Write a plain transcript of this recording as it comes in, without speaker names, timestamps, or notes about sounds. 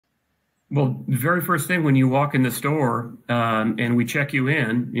Well, the very first thing when you walk in the store, and we check you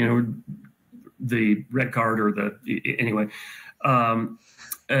in, the red card or anyway, um,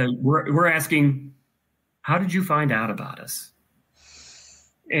 we're asking, how did you find out about us?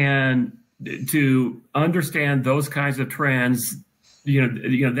 And to understand those kinds of trends,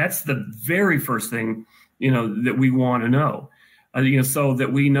 that's the very first thing, that we want to know, so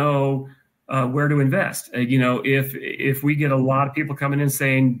that we know where to invest. If we get a lot of people coming in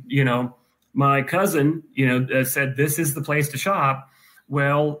saying, my cousin, said this is the place to shop.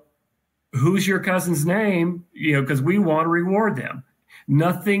 Well, who's your cousin's name? Because we want to reward them.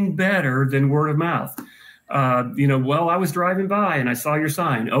 Nothing better than word of mouth. Well, I was driving by and I saw your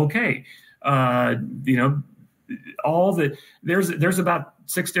sign. Okay. Uh, you know, all the there's about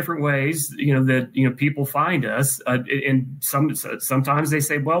six different ways, that people find us, and sometimes they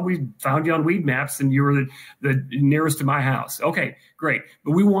say, well, we found you on weed maps and you were the nearest to my house. Okay, great,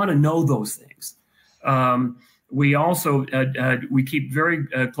 but we want to know those things. We also we keep very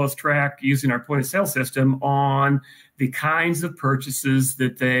close track using our point of sale system on the kinds of purchases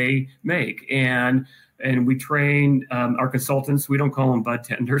that they make, and we train our consultants. We don't call them bud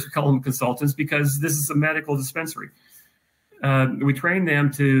tenders, we call them consultants, because this is a medical dispensary. We train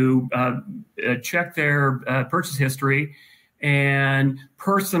them to check their purchase history and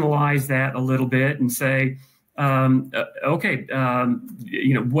personalize that a little bit and say, okay,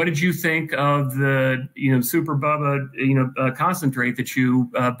 what did you think of the, Super Bubba, concentrate that you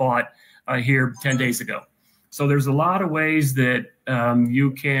bought here 10 days ago? So there's a lot of ways that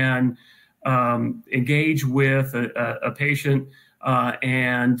you can engage with a patient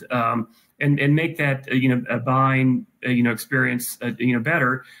and make that a buying experience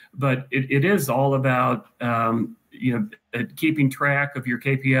better. But it is all about keeping track of your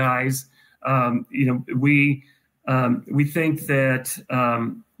KPIs. We think that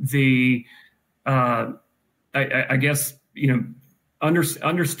I guess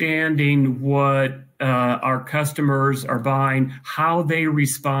understanding what our customers are buying, how they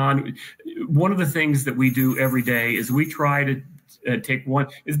respond. One of the things that we do every day is we try to take one,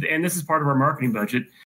 and this is part of our marketing budget,